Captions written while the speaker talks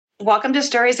Welcome to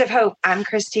Stories of Hope. I'm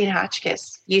Christine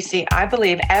Hotchkiss. You see, I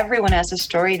believe everyone has a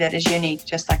story that is unique,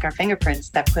 just like our fingerprints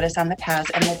that put us on the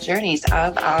paths and the journeys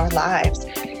of our lives.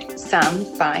 Some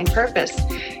find purpose.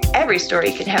 Every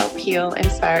story can help, heal,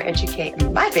 inspire, educate.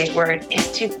 And my big word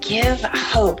is to give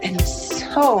hope. And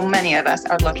so many of us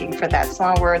are looking for that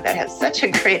small word that has such a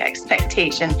great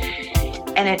expectation.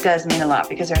 And it does mean a lot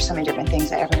because there are so many different things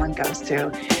that everyone goes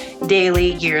through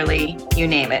daily, yearly, you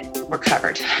name it, we're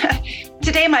covered.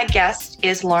 Today, my guest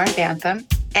is Lauren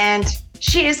Bantham, and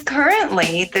she is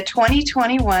currently the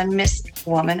 2021 Miss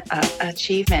Woman of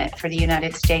Achievement for the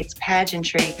United States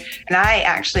pageantry. And I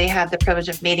actually had the privilege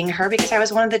of meeting her because I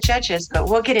was one of the judges, but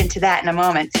we'll get into that in a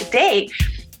moment. Today,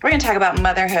 we're going to talk about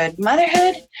motherhood.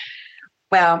 Motherhood,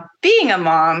 well, being a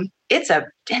mom, it's a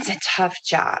tough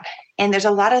job. And there's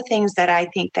a lot of things that I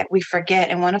think that we forget.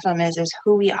 And one of them is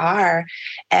who we are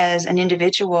as an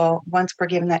individual once we're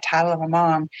given that title of a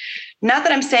mom. Not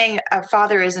that I'm saying a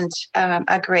father isn't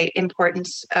a great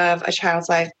importance of a child's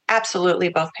life. Absolutely,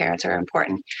 both parents are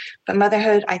important. But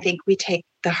motherhood, I think we take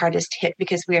the hardest hit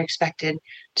because we are expected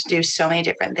to do so many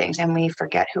different things and we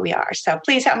forget who we are. So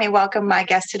please help me welcome my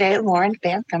guest today, Lauren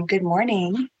Bantham. Good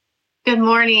morning. Good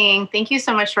morning. Thank you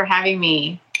so much for having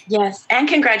me. Yes. And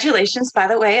congratulations, by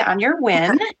the way, on your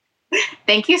win.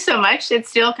 Thank you so much. It's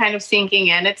still kind of sinking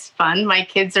in. It's fun. My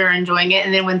kids are enjoying it.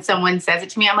 And then when someone says it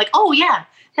to me, I'm like, oh, yeah,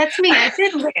 that's me. I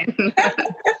did win.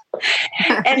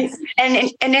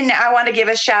 and then I want to give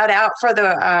a shout out for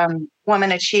the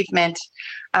Woman Achievement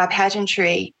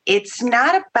pageantry. It's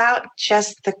not about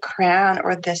just the crown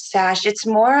or the sash. It's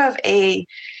more of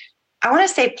I want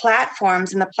to say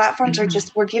platforms, and the platforms are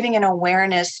just, we're giving an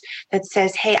awareness that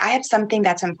says, hey, I have something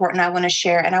that's important I want to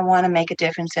share, and I want to make a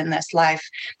difference in this life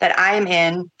that I am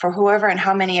in for whoever and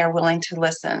how many are willing to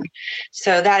listen.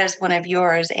 So that is one of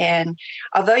yours. And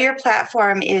although your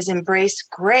platform is Embrace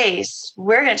Grace,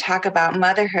 we're going to talk about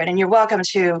motherhood, and you're welcome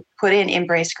to put in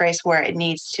Embrace Grace where it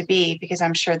needs to be, because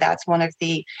I'm sure that's one of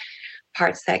the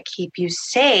parts that keep you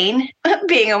sane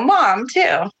being a mom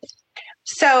too.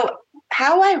 So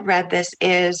how I read this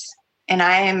is, and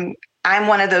I'm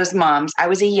one of those moms. I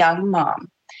was a young mom,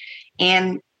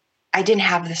 and I didn't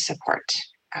have the support.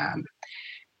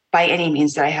 By any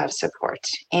means that I have support.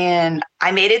 And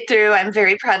I made it through. I'm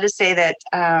very proud to say that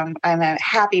I'm a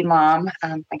happy mom.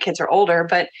 My kids are older,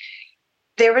 but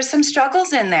there were some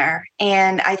struggles in there.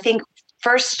 And I think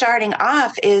first starting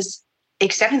off is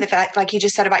accepting the fact, like you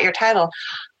just said about your title,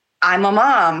 I'm a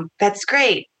mom. That's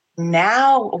great.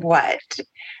 Now what?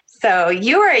 So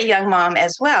you were a young mom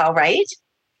as well, right?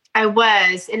 I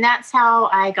was. And that's how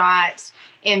I got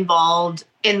involved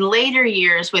in later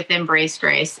years with Embrace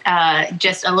Grace.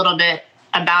 Just a little bit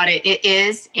about it. It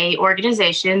is an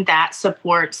organization that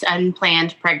supports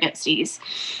unplanned pregnancies.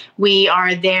 We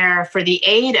are there for the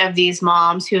aid of these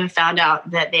moms who have found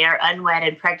out that they are unwed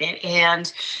and pregnant.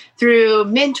 And through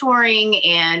mentoring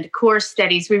and course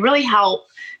studies, we really help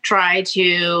try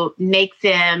to make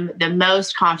them the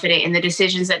most confident in the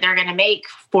decisions that they're going to make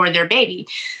for their baby.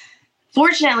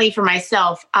 Fortunately for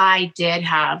myself, I did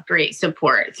have great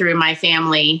support through my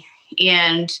family.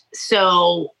 And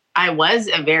so I was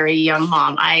a very young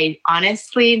mom. I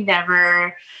honestly it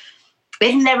never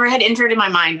had entered in my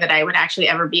mind that I would actually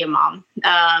ever be a mom.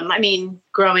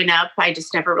 Growing up, I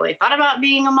just never really thought about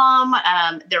being a mom.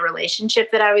 The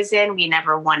relationship that I was in, we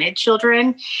never wanted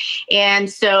children. And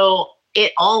so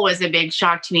it all was a big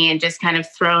shock to me and just kind of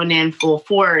thrown in full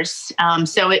force.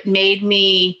 So it made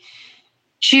me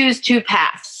choose two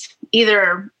paths.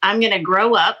 Either I'm going to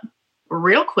grow up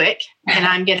real quick and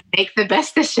I'm going to make the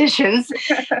best decisions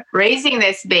raising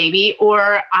this baby,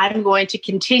 or I'm going to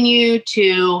continue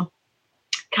to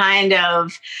kind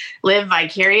of live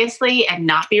vicariously and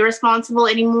not be responsible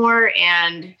anymore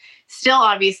and still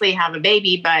obviously have a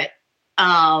baby, but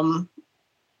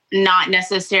not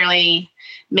necessarily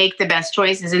make the best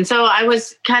choices. And so I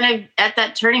was kind of at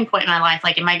that turning point in my life.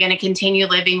 Like, am I going to continue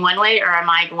living one way, or am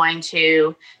I going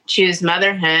to choose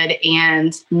motherhood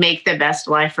and make the best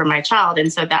life for my child?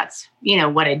 And so that's,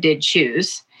 what I did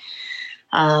choose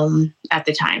at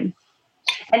the time.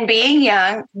 And being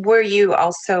young, were you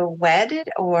also wedded,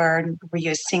 or were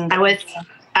you single?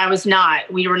 I was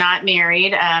not. We were not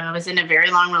married. I was in a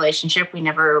very long relationship. We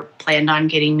never planned on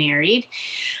getting married.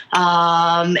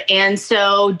 And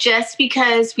so just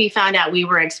because we found out we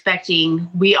were expecting,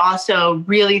 we also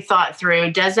really thought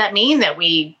through, does that mean that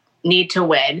we need to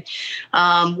wed?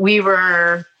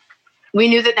 We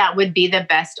knew that would be the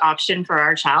best option for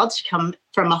our child, to come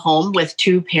from a home with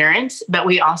two parents, but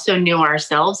we also knew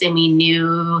ourselves, and we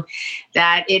knew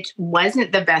that it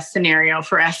wasn't the best scenario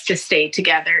for us to stay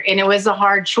together. And it was a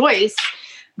hard choice.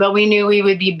 but we knew we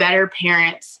would be better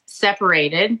parents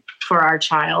separated for our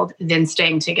child than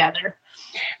staying together.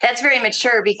 That's very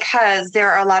mature, because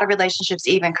there are a lot of relationships,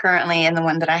 even currently, and the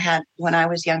one that I had when I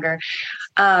was younger.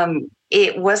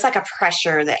 It was like a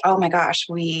pressure that, oh my gosh,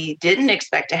 we didn't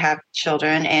expect to have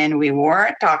children, and we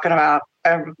weren't talking about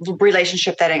a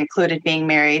relationship that included being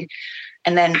married.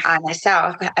 And then I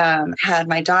myself had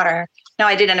my daughter. Now,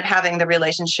 I did end up having the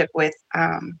relationship with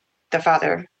the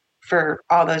father for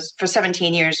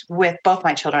 17 years with both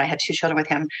my children. I had 2 children with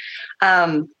him.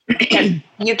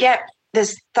 You get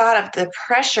this thought of the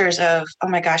pressures of, oh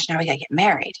my gosh, now we got to get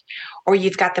married. Or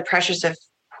you've got the pressures of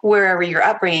wherever your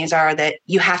upbringings are, that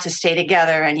you have to stay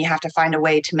together and you have to find a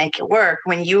way to make it work.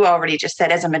 When you already just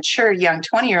said, as a mature young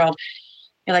 20-year-old,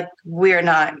 you're like,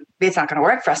 it's not going to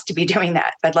work for us to be doing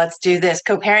that, but let's do this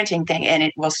co-parenting thing and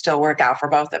it will still work out for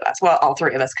both of us. Well, all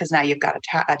 3 of us, because now you've got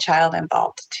a child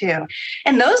involved too.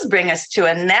 And those bring us to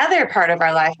another part of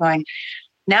our life going,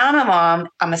 now I'm a mom,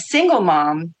 I'm a single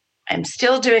mom, I'm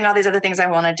still doing all these other things I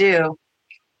want to do.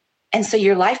 And so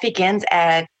your life begins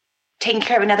at taking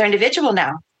care of another individual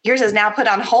now. Yours is now put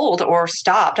on hold or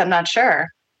stopped, I'm not sure.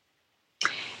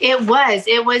 It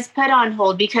was put on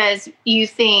hold because you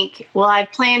think, well,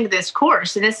 I've planned this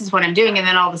course and this is what I'm doing. And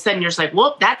then all of a sudden you're just like,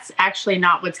 well, that's actually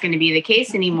not what's going to be the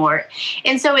case anymore.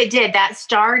 And so it did. That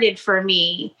started for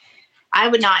me. I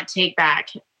would not take back,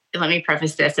 let me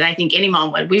preface this, and I think any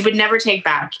mom would, we would never take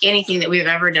back anything that we've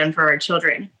ever done for our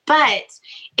children. But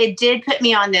it did put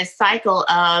me on this cycle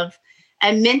of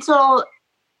a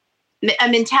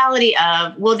mentality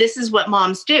of, well, this is what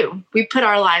moms do. We put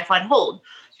our life on hold.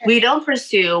 We don't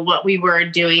pursue what we were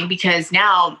doing because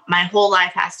now my whole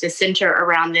life has to center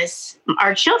around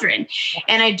our children.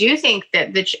 And I do think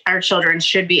that our children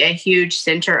should be a huge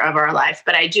center of our life,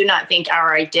 but I do not think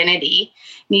our identity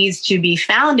needs to be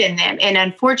found in them. And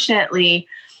unfortunately,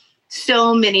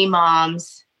 so many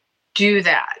moms do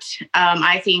that.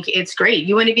 I think it's great.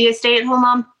 You want to be a stay-at-home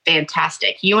mom?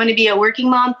 Fantastic. You want to be a working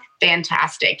mom?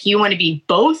 Fantastic. You want to be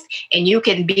both and you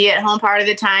can be at home part of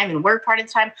the time and work part of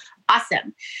the time?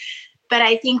 Awesome. But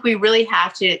I think we really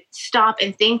have to stop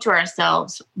and think to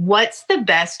ourselves, what's the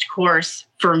best course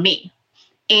for me?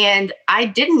 And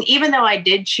even though I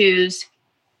did choose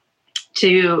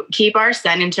to keep our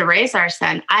son and to raise our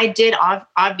son,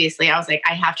 obviously, I was like,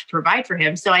 I have to provide for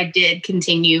him. So I did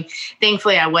continue.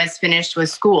 Thankfully, I was finished with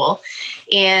school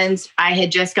and I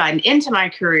had just gotten into my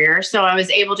career. So I was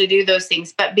able to do those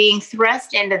things, but being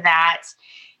thrust into that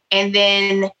and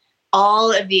then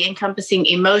all of the encompassing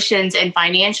emotions and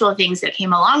financial things that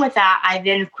came along with that, I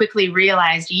then quickly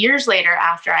realized years later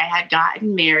after I had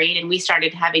gotten married and we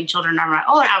started having children on our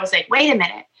own, I was like, wait a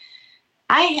minute.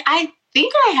 I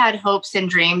think I had hopes and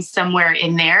dreams somewhere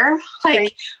in there.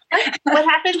 Like what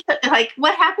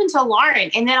happened to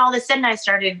Lauren? And then all of a sudden I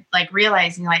started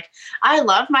realizing I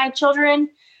love my children,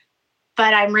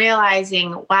 but I'm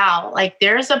realizing, wow,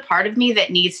 there's a part of me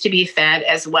that needs to be fed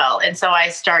as well. And so I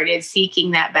started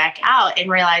seeking that back out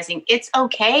and realizing it's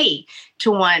okay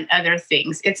to want other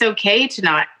things. It's okay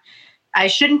to I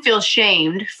shouldn't feel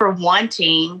shamed for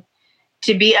wanting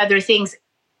to be other things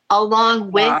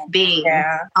along with being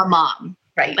a mom.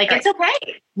 Right. It's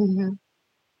okay. Mm-hmm.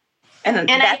 And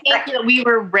I think that we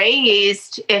were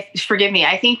raised,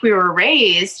 I think we were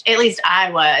raised, at least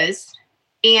I was,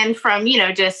 and from,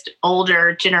 just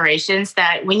older generations,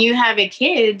 that when you have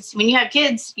kids,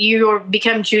 you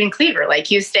become June Cleaver.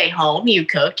 You stay home, you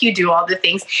cook, you do all the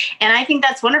things. And I think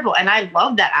that's wonderful. And I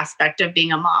love that aspect of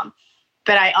being a mom.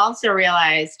 But I also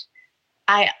realized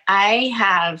I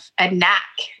have a knack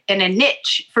and a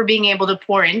niche for being able to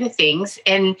pour into things.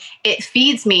 And it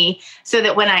feeds me so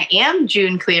that when I am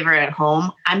June Cleaver at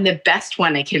home, I'm the best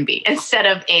one I can be instead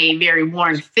of a very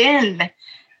worn, thin,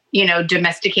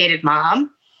 domesticated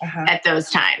mom at those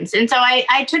times. And so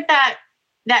I took that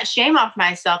shame off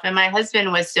myself. And my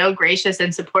husband was so gracious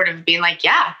and supportive of being like,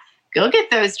 yeah, go get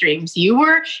those dreams. You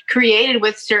were created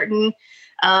with certain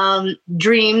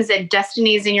dreams and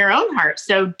destinies in your own heart.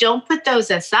 So don't put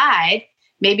those aside.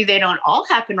 Maybe they don't all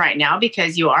happen right now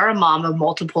because you are a mom of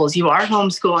multiples. You are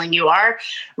homeschooling. You are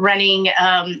running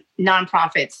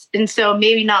nonprofits. And so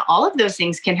maybe not all of those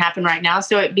things can happen right now.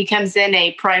 So it becomes then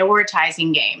a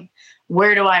prioritizing game.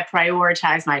 Where do I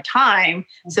prioritize my time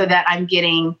so that I'm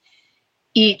getting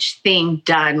each thing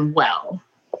done well?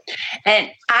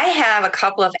 And I have a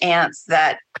couple of aunts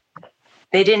that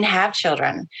they didn't have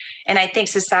children. And I think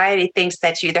society thinks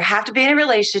that you either have to be in a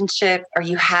relationship or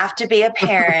you have to be a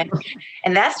parent.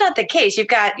 And that's not the case. You've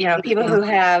got, people who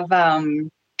have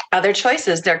other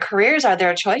choices. Their careers are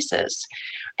their choices.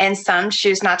 And some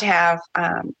choose not to have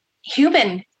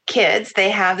human kids. They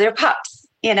have their pups.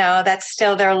 that's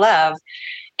still their love.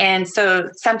 And so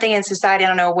something in society, I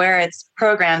don't know where it's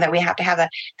programmed that we have to have that.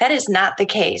 That is not the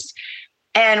case.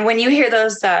 And when you hear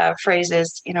those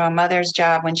phrases, a mother's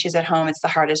job when she's at home, it's the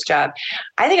hardest job.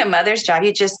 I think a mother's job,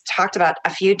 you just talked about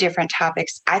a few different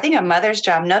topics. I think a mother's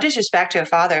job, no disrespect to a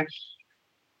father,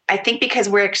 I think because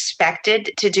we're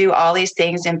expected to do all these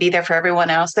things and be there for everyone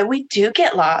else, that we do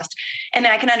get lost. And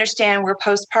I can understand where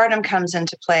postpartum comes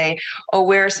into play, or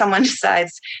where someone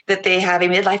decides that they have a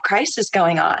midlife crisis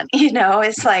going on.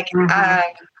 It's like,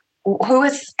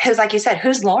 who's like you said,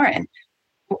 who's Lauren?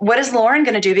 What is Lauren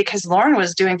going to do? Because Lauren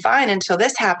was doing fine until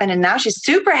this happened, and now she's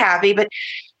super happy, but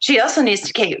she also needs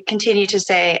to continue to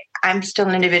say, I'm still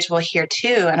an individual here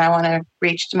too, and I want to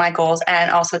reach my goals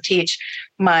and also teach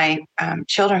my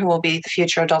children, who will be the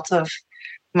future adults of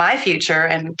my future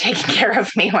and taking care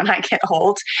of me when I get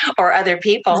old, or other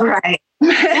people. Right.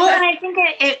 Well, and I think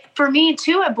it for me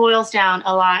too, it boils down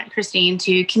a lot, Christine,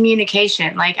 to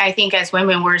communication. Like, I think as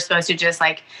women, we're supposed to just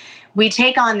we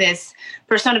take on this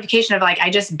personification of I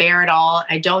just bear it all.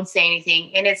 I don't say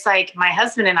anything. And it's like, my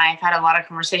husband and I have had a lot of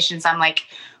conversations. I'm like,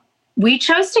 we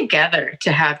chose together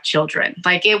to have children.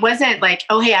 It wasn't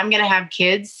oh, hey, I'm going to have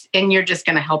kids and you're just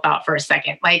going to help out for a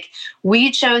second. We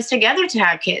chose together to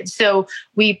have kids. So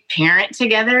we parent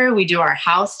together. We do our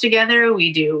house together.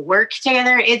 We do work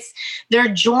together. They're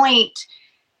joint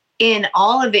in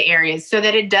all of the areas, so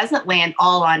that it doesn't land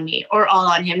all on me or all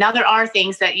on him. Now, there are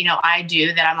things that, I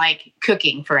do that I'm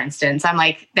cooking, for instance. I'm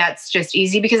that's just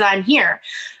easy because I'm here.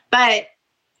 But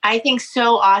I think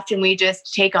so often we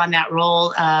just take on that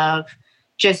role of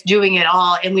just doing it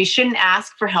all, and we shouldn't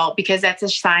ask for help because that's a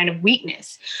sign of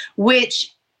weakness,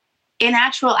 which in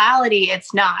actuality,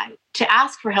 it's not. To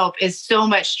ask for help is so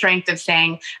much strength of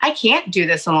saying, I can't do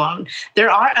this alone.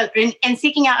 There are, and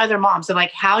seeking out other moms of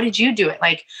how did you do it?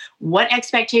 What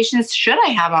expectations should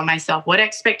I have on myself? What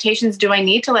expectations do I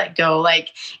need to let go?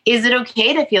 Is it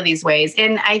okay to feel these ways?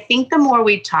 And I think the more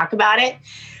we talk about it,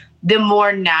 the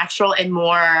more natural and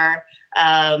more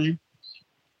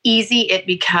easy it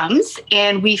becomes.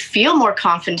 And we feel more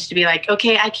confident to be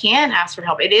okay, I can ask for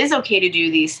help. It is okay to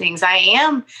do these things. I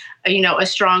am, a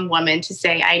strong woman to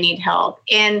say I need help.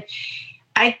 And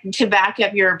to back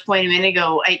up your point a minute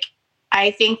ago, I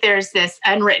think there's this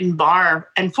unwritten bar,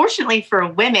 unfortunately, for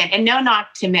women, and no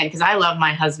knock to men, because I love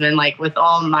my husband with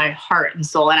all my heart and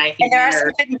soul. And I think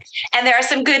there are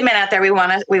some good men out there. We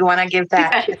want to give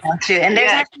that to, and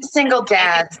there's actually single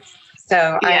dads.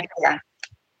 So yeah.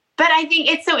 But I think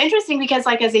it's so interesting because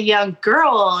as a young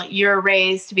girl, you're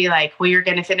raised to be well, you're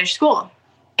going to finish school,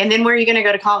 and then where are you going to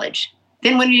go to college?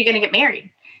 Then when are you going to get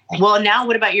married? Well, now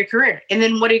what about your career? And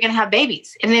then what are you going to have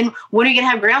babies? And then when are you going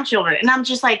to have grandchildren? And I'm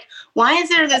just why is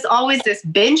there always this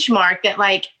benchmark that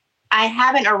I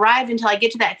haven't arrived until I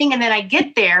get to that thing? And then I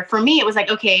get there. For me, it was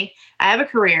okay, I have a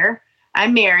career,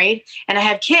 I'm married, and I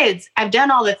have kids. I've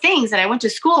done all the things, and I went to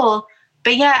school,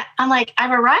 but yet I'm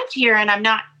I've arrived here and I'm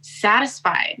not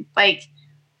satisfied.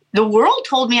 The world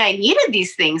told me I needed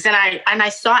these things, and I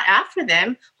sought after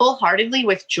them wholeheartedly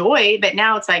with joy. But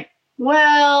now it's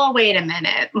well, wait a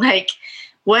minute.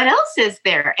 What else is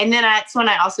there? And then that's when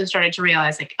I also started to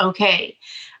realize, okay,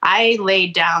 I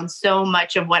laid down so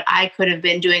much of what I could have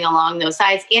been doing along those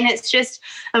sides. And it's just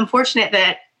unfortunate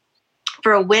that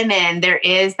for women, there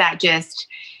is that just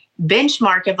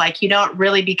benchmark of you don't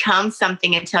really become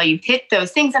something until you hit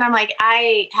those things. And I'm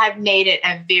I have made it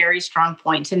a very strong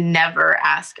point to never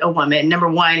ask a woman, number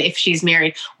one, if she's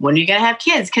married, when are you going to have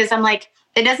kids? Because I'm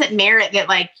it doesn't merit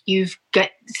that you've got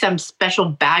some special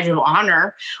badge of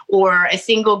honor, or a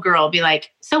single girl be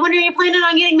so when are you planning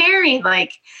on getting married?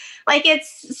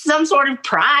 It's some sort of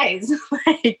prize.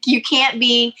 You can't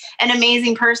be an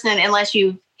amazing person unless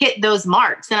you hit those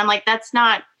marks. And I'm that's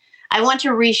not, I want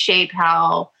to reshape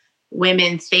how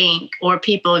women think, or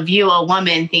people view a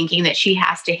woman thinking that she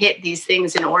has to hit these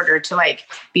things in order to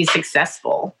be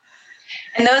successful.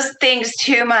 And those things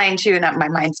too, mine too, not my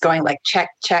mind's going check,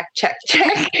 check, check,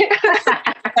 check.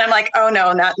 And I'm oh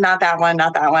no, not that one,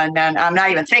 not that one. And I'm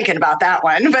not even thinking about that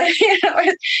one. But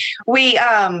we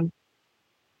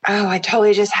I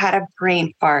totally just had a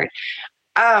brain fart.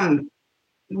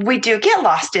 We do get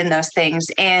lost in those things.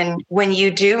 And when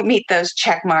you do meet those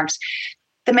check marks,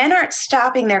 the men aren't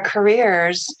stopping their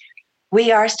careers. We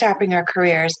are stopping our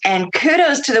careers. And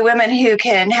kudos to the women who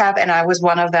can have, and I was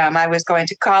one of them. I was going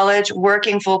to college,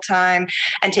 working full time,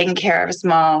 and taking care of a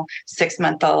small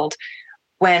 6-month-old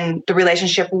when the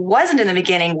relationship wasn't in the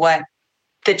beginning what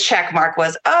the check mark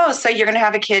was. Oh, so you're going to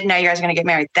have a kid. Now you guys are going to get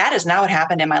married. That is not what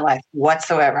happened in my life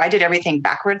whatsoever. I did everything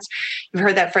backwards. You've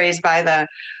heard that phrase, by the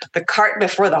cart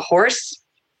before the horse.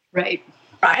 Right.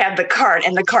 I had the cart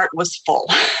and the cart was full.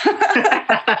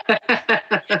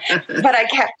 But I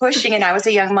kept pushing, and I was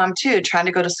a young mom too, trying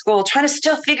to go to school, trying to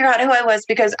still figure out who I was,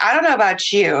 because I don't know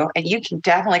about you, and you can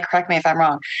definitely correct me if I'm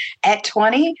wrong. At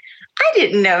 20, I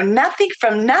didn't know nothing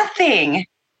from nothing.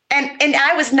 And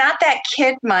I was not that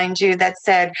kid, mind you, that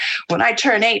said, when I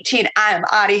turn 18, I am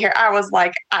out of here. I was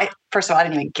like, first of all, I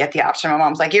didn't even get the option. My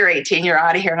mom's like, you're 18, you're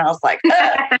out of here. And I was like,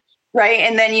 right.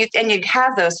 And then you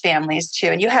have those families too,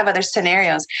 and you have other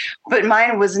scenarios, but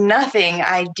mine was nothing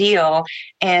ideal.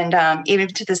 And even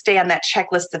to this day on that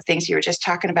checklist of things you were just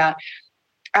talking about,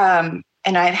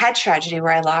 and I've had tragedy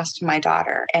where I lost my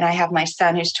daughter, and I have my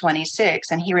son who's 26,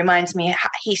 and he reminds me,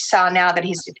 he saw now that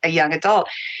he's a young adult,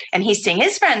 and he's seeing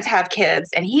his friends have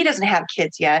kids, and he doesn't have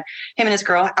kids yet. Him and his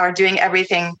girl are doing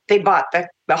everything. They bought the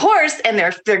horse, and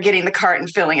they're getting the cart and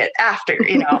filling it after,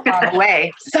 on the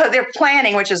way. So they're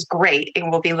planning, which is great. It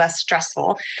will be less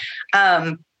stressful.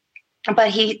 But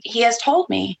he has told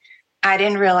me, I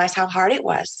didn't realize how hard it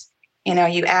was.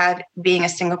 You add being a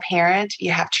single parent,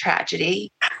 you have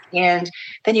tragedy, and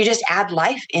then you just add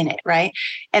life in it, right?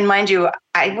 And mind you,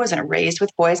 I wasn't raised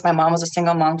with boys. My mom was a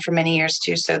single mom for many years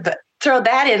too. So throw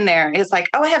that in there is like,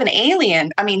 oh, I have an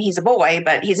alien. I mean, he's a boy,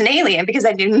 but he's an alien because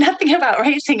I knew nothing about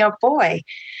raising a boy.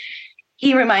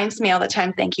 He reminds me all the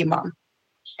time, thank you, Mom.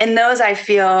 And those I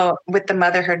feel with the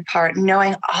motherhood part,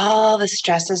 knowing all the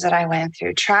stresses that I went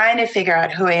through, trying to figure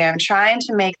out who I am, trying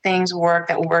to make things work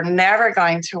that were never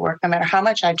going to work, no matter how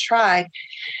much I tried.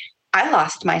 I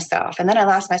lost myself. And then I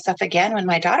lost myself again when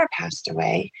my daughter passed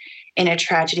away in a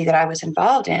tragedy that I was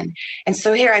involved in. And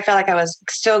so here I felt like I was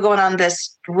still going on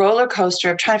this roller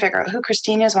coaster of trying to figure out who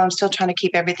Christine is while I'm still trying to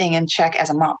keep everything in check as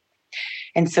a mom.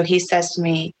 And so he says to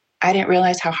me, I didn't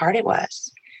realize how hard it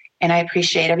was. And I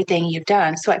appreciate everything you've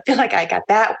done. So I feel like I got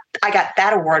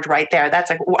that award right there. That's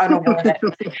an award that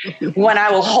one I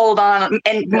will hold on,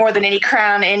 and more than any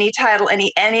crown, any title,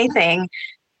 anything,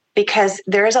 because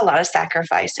there is a lot of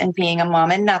sacrifice in being a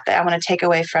mom. And not that I want to take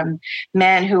away from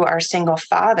men who are single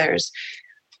fathers,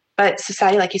 but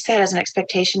society, like you said, has an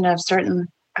expectation of certain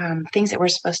things that we're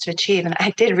supposed to achieve. And I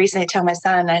did recently tell my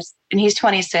son, and he's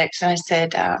 26, and I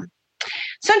said,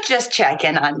 so just check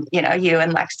in on, you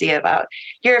and Lexi about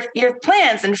your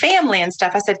plans and family and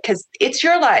stuff. I said, because it's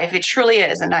your life. It truly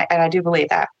is. And I do believe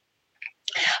that.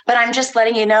 But I'm just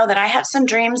letting you know that I have some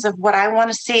dreams of what I want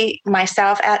to see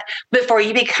myself at before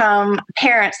you become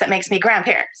parents. That makes me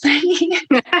grandparents.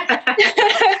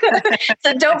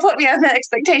 So don't put me on the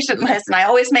expectation list. And I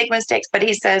always make mistakes. But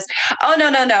he says, oh,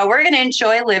 no. We're going to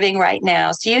enjoy living right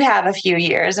now. So you have a few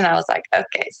years. And I was like,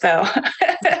 okay. So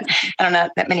I don't know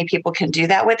that many people can do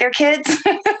that with their kids.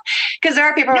 Because there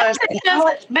are people who are saying,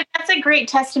 but that's a great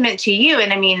testament to you.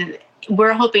 And I mean,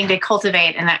 we're hoping to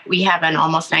cultivate, and that we have an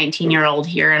almost 19-year-old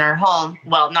here in our home.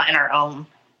 Well, not in our own,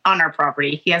 on our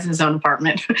property. He has his own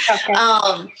apartment.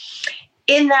 Okay.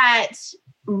 In that,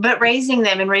 but raising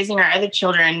them and raising our other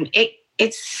children,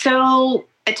 it's so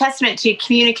a testament to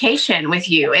communication with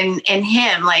you and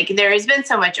him. Like, there has been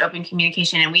so much open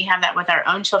communication, and we have that with our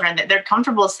own children, that they're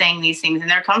comfortable saying these things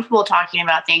and they're comfortable talking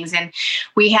about things. And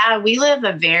we live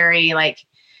a very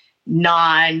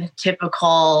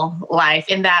non-typical life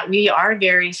in that we are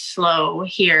very slow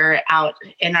here out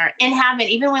in having,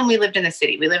 even when we lived in the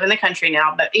city. We live in the country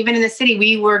now, but even in the city,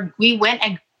 we went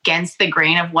against the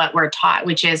grain of what we're taught,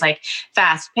 which is like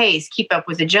fast paced, keep up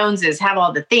with the Joneses, have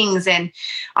all the things. And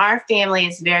our family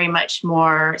is very much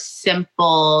more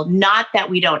simple. Not that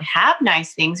we don't have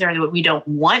nice things or that we don't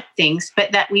want things,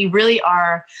 but that we really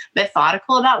are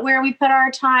methodical about where we put our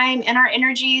time and our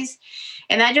energies.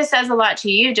 And that just says a lot to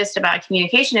you just about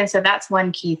communication. And so that's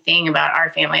one key thing about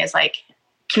our family is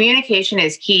communication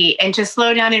is key, and to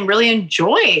slow down and really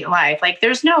enjoy life.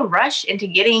 There's no rush into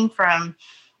getting from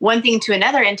one thing to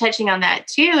another. And touching on that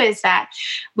too is that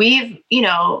we've,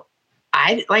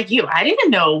 I didn't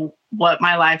know what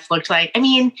my life looked like. I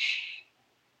mean,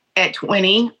 at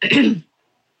 20,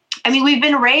 we've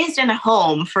been raised in a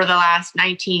home for the last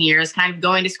 19 years, kind of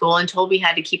going to school and told we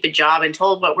had to keep a job and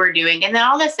told what we're doing. And then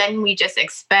all of a sudden we just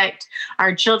expect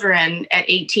our children at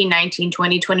 18, 19,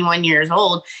 20, 21 years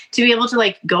old to be able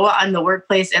to go out in the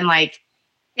workplace and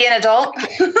be an adult.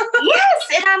 Yes.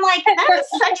 And I'm like, that is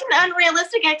such an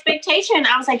unrealistic expectation.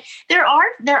 I was like, there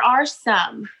are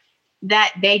some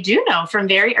that they do know from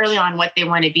very early on what they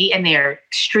want to be, and they're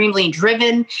extremely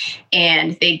driven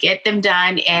and they get them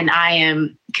done. And I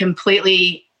am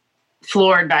completely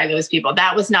floored by those people.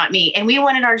 That was not me. And we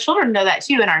wanted our children to know that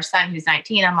too. And our son, who's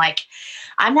 19, I'm like,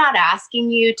 I'm not asking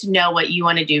you to know what you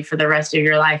want to do for the rest of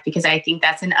your life, because I think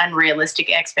that's an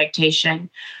unrealistic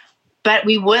expectation. but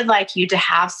we would like you to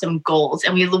have some goals,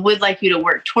 and we would like you to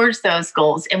work towards those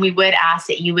goals. And we would ask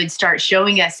that you would start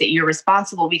showing us that you're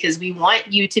responsible, because we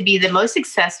want you to be the most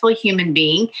successful human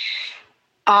being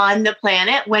on the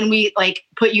planet when we like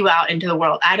put you out into the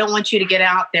world. I don't want you to get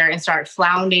out there and start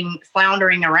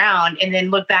floundering around and then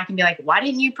look back and be like, why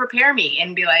didn't you prepare me?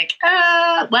 And be like,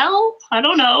 well, I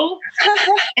don't know.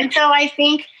 And so I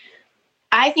think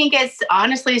it's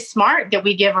honestly smart that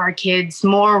we give our kids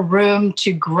more room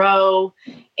to grow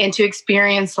and to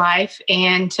experience life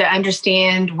and to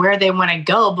understand where they want to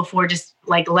go before just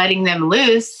like letting them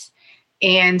loose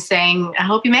and saying, I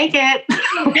hope you make it.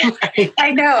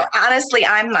 I know. Honestly,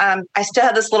 I still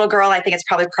have this little girl. I think it's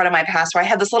probably part of my past where I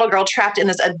have this little girl trapped in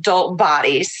this adult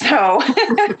body. So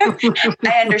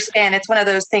I understand. It's one of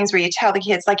those things where you tell the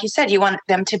kids, like you said, you want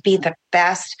them to be the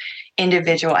best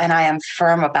individual. And I am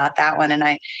firm about that one. And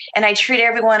I treat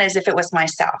everyone as if it was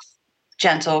myself.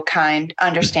 Gentle, kind,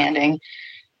 understanding.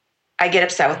 I get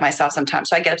upset with myself sometimes.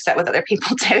 So I get upset with other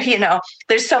people too.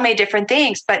 There's so many different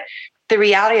things, but the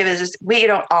reality of it is we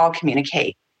don't all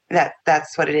communicate.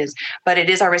 That's what it is. But it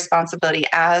is our responsibility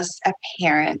as a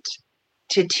parent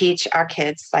to teach our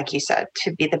kids, like you said,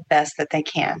 to be the best that they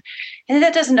can. And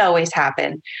that doesn't always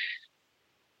happen.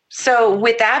 So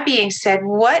with that being said,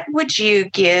 what would you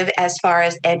give as far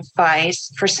as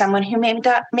advice for someone who may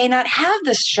not have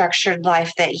the structured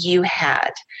life that you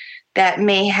had, that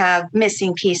may have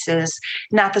missing pieces,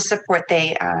 not the support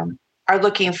they are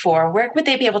looking for? Where would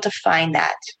they be able to find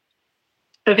that?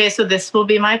 Okay, so this will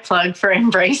be my plug for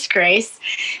Embrace Grace.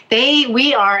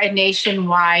 We are a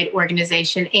nationwide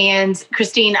organization. And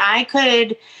Christine, I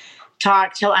could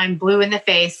talk till I'm blue in the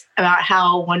face about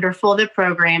how wonderful the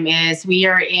program is. We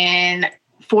are in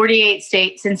 48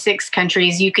 states and 6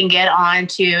 countries. You can get on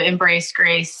to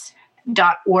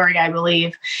embracegrace.org, I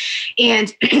believe,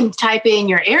 and type in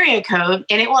your area code,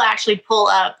 and it will actually pull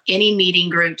up any meeting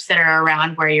groups that are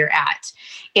around where you're at.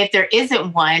 If there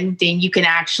isn't one, then you can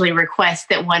actually request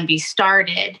that one be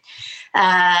started.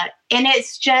 And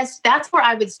it's just, that's where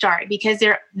I would start, because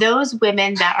those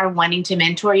women that are wanting to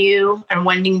mentor you or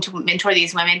wanting to mentor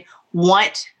these women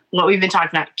want what we've been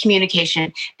talking about,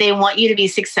 communication. They want you to be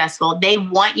successful. They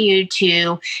want you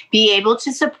to be able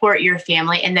to support your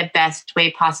family in the best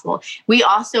way possible. We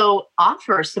also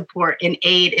offer support and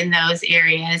aid in those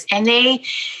areas.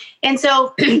 And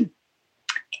so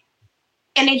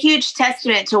and a huge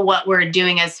testament to what we're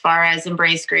doing as far as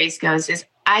Embrace Grace goes is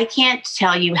I can't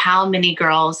tell you how many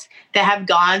girls that have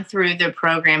gone through the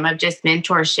program of just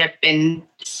mentorship and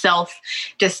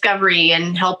self-discovery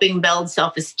and helping build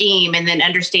self-esteem, and then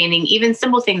understanding even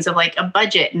simple things of like a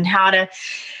budget and how to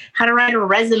write a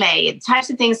resume, types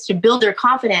of things to build their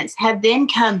confidence, have then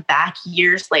come back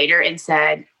years later and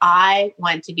said, I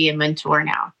want to be a mentor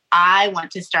now. I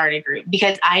want to start a group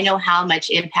because I know how much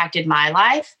impacted my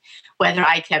life, whether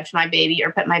I kept my baby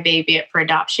or put my baby up for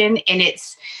adoption. And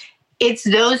it's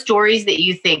those stories that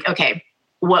you think, okay,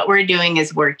 what we're doing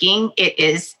is working. It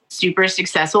is super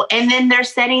successful. And then they're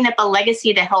setting up a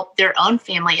legacy to help their own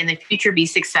family in the future be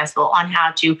successful on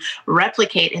how to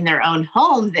replicate in their own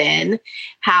home, then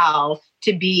how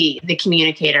to be the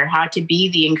communicator, how to be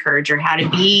the encourager, how to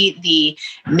be the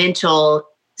mental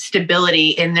stability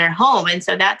in their home. And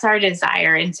so that's our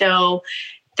desire. And so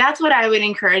that's what I would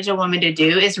encourage a woman to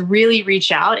do, is really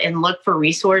reach out and look for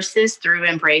resources through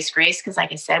Embrace Grace. Because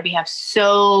like I said, we have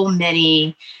so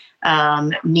many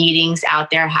meetings out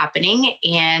there happening,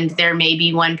 and there may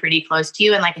be one pretty close to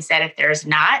you. And like I said, if there's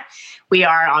not, we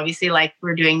are obviously, like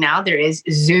we're doing now, there is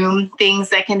Zoom things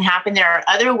that can happen. There are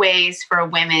other ways for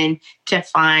women to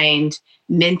find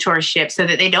mentorship so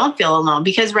that they don't feel alone.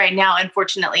 Because right now,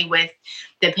 unfortunately, with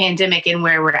the pandemic and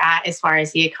where we're at as far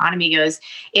as the economy goes,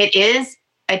 it is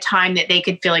a time that they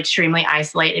could feel extremely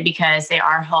isolated because they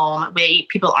are home.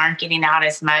 People aren't getting out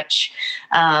as much.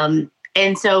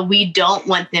 And so we don't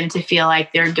want them to feel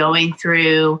like they're going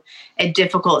through a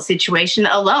difficult situation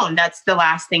alone. That's the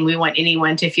last thing we want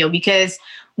anyone to feel, because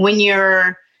when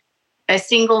you're a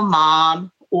single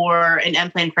mom or an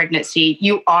unplanned pregnancy,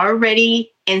 you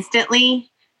already instantly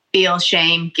feel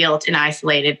shame, guilt, and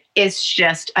isolated. It's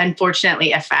just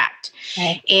unfortunately a fact.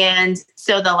 Right. And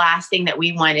so the last thing that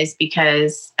we want is,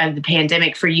 because of the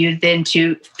pandemic, for you then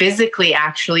to physically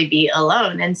actually be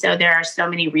alone. And so there are so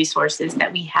many resources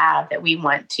that we have that we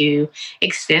want to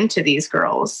extend to these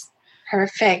girls.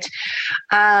 Perfect.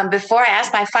 Before I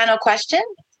ask my final question,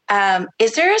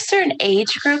 is there a certain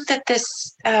age group that this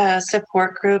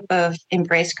support group of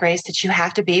Embrace Grace that you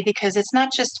have to be? Because it's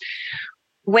not just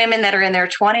women that are in their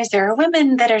 20s. There are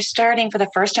women that are starting for the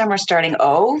first time or starting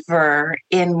over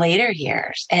in later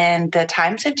years, and the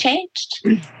times have changed.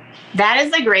 That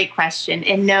is a great question.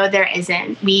 And no, there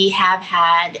isn't. We have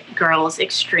had girls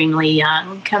extremely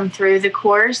young come through the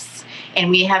course, and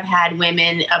we have had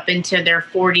women up into their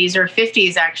 40s or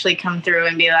 50s actually come through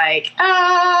and be like,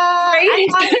 I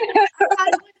thought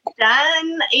I was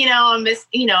done.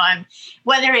 I'm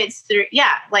whether it's through,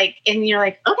 and you're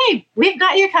like, okay, we've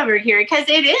got you covered here. Because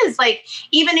it is like,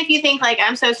 even if you think like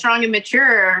I'm so strong and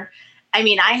mature, I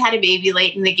mean, I had a baby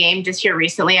late in the game just here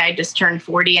recently. I just turned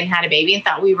 40 and had a baby and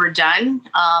thought we were done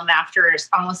after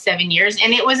almost 7 years.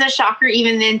 And it was a shocker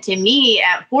even then to me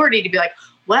at 40 to be like,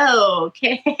 whoa,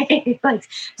 okay, like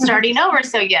starting over.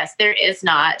 So yes, there is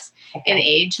not an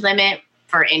age limit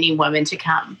for any woman to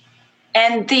come.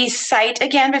 And the site,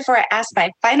 again, before I ask my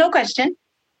final question.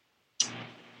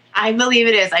 I believe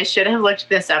it is. I should have looked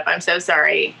this up. I'm so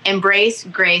sorry.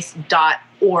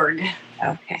 embracegrace.org.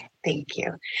 Okay. Thank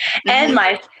you. And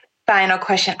my final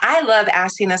question. I love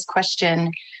asking this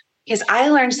question because I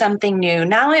learned something new,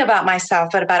 not only about myself,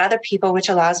 but about other people, which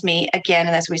allows me, again,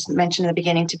 and as we mentioned in the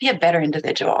beginning, to be a better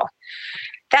individual.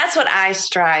 That's what I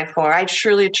strive for. I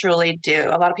truly, truly do.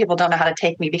 A lot of people don't know how to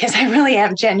take me because I really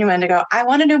am genuine to go, I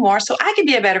want to know more so I can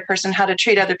be a better person, how to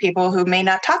treat other people who may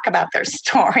not talk about their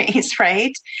stories,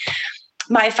 right?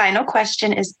 My final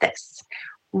question is this.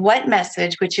 What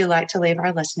message would you like to leave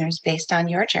our listeners based on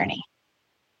your journey?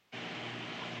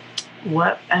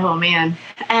 What? Oh, man.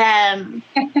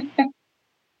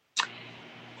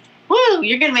 Woo,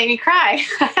 you're going to make me cry.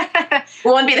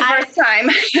 Won't be the first time.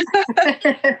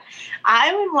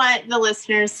 I would want the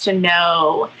listeners to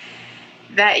know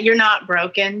that you're not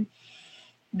broken,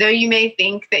 though you may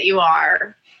think that you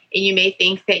are, and you may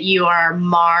think that you are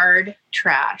marred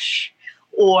trash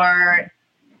or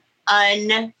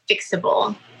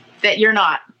unfixable, that you're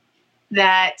not.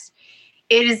 That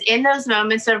it is in those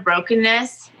moments of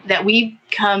brokenness that we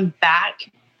come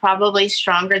back probably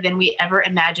stronger than we ever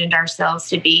imagined ourselves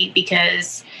to be,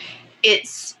 because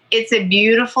it's a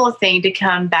beautiful thing to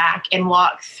come back and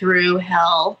walk through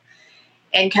hell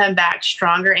and come back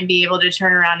stronger and be able to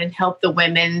turn around and help the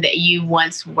women that you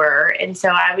once were. And so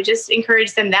I would just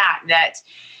encourage them that,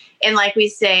 and like we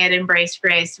say at Embrace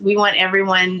Grace, we want every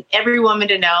woman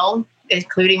to know,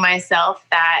 including myself,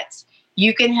 that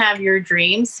you can have your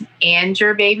dreams and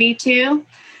your baby too.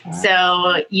 Wow.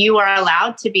 So you are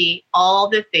allowed to be all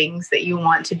the things that you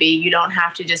want to be. You don't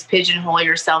have to just pigeonhole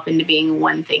yourself into being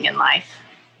one thing in life.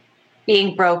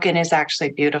 Being broken is actually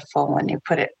beautiful when you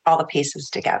put all the pieces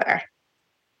together.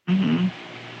 Mm-hmm.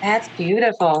 That's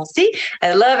beautiful. See,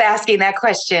 I love asking that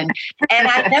question. And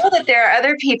I know that there are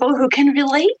other people who can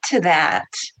relate to that.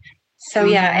 So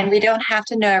yeah, and we don't have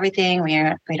to know everything.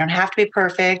 We don't have to be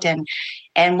perfect.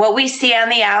 And what we see on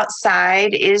the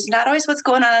outside is not always what's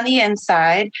going on the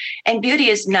inside. And beauty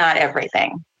is not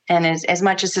everything. And as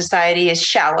much as society is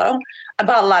shallow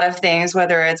about a lot of things,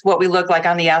 whether it's what we look like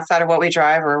on the outside or what we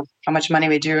drive or how much money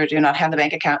we do or do not have in the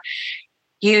bank account,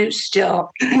 you still,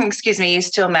 you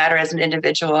still matter as an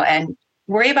individual, and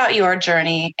worry about your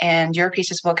journey, and your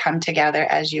pieces will come together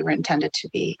as you were intended to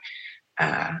be,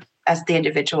 as the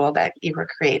individual that you were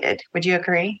created. Would you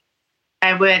agree?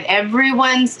 I would.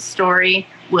 Everyone's story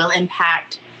will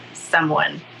impact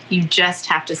someone. You just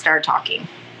have to start talking.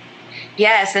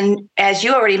 Yes. And as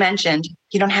you already mentioned,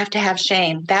 you don't have to have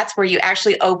shame. That's where you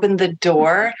actually open the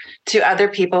door to other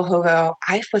people who go,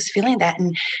 I was feeling that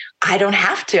and I don't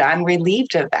have to. I'm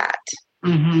relieved of that.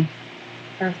 Mm-hmm.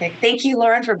 Perfect. Thank you,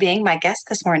 Lauren, for being my guest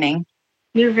this morning.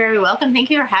 You're very welcome. Thank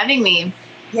you for having me.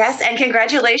 Yes, and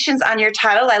congratulations on your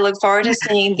title. I look forward to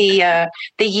seeing the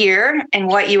year and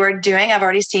what you are doing. I've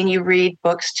already seen you read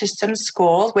books to some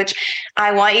schools, which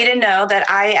I want you to know that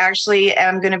I actually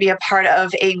am going to be a part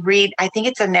of a read. I think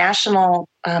it's a national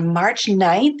March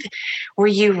 9th where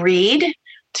you read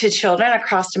to children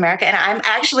across America. And I'm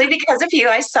actually, because of you,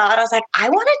 I saw it. I was like, I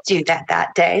want to do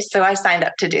that day. So I signed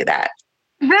up to do that.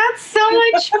 That's so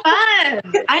much fun.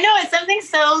 I know, it's something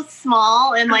so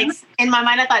small, and like in my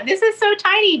mind I thought this is so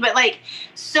tiny, but like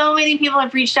so many people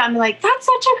have reached out and been like, that's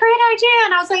such a great idea.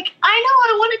 And I was like,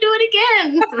 I want to do it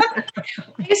again.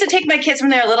 I used to take my kids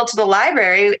from there little to the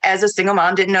library as a single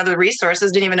mom, didn't know the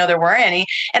resources, didn't even know there were any.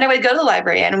 And I would go to the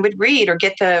library and would read or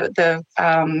get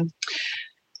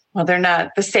well, they're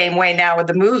not the same way now with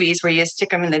the movies where you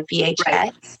stick them in the VHS.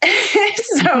 Right.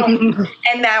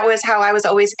 And that was how I was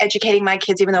always educating my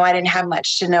kids, even though I didn't have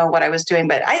much to know what I was doing,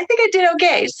 but I think I did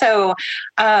okay. So,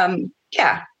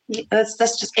 yeah, let's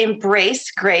just embrace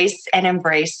grace and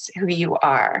embrace who you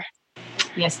are.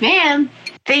 Yes, ma'am.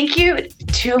 Thank you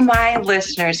to my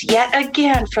listeners yet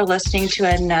again for listening to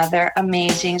another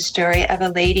amazing story of a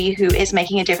lady who is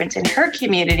making a difference in her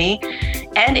community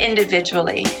and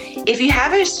individually. If you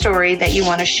have a story that you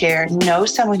want to share, know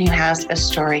someone who has a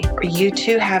story, or you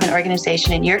too have an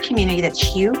organization in your community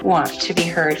that you want to be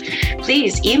heard,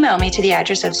 please email me to the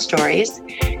address of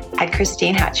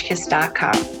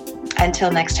stories@christinehotchkiss.com.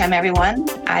 Until next time, everyone,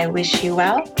 I wish you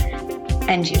well,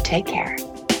 and you take care.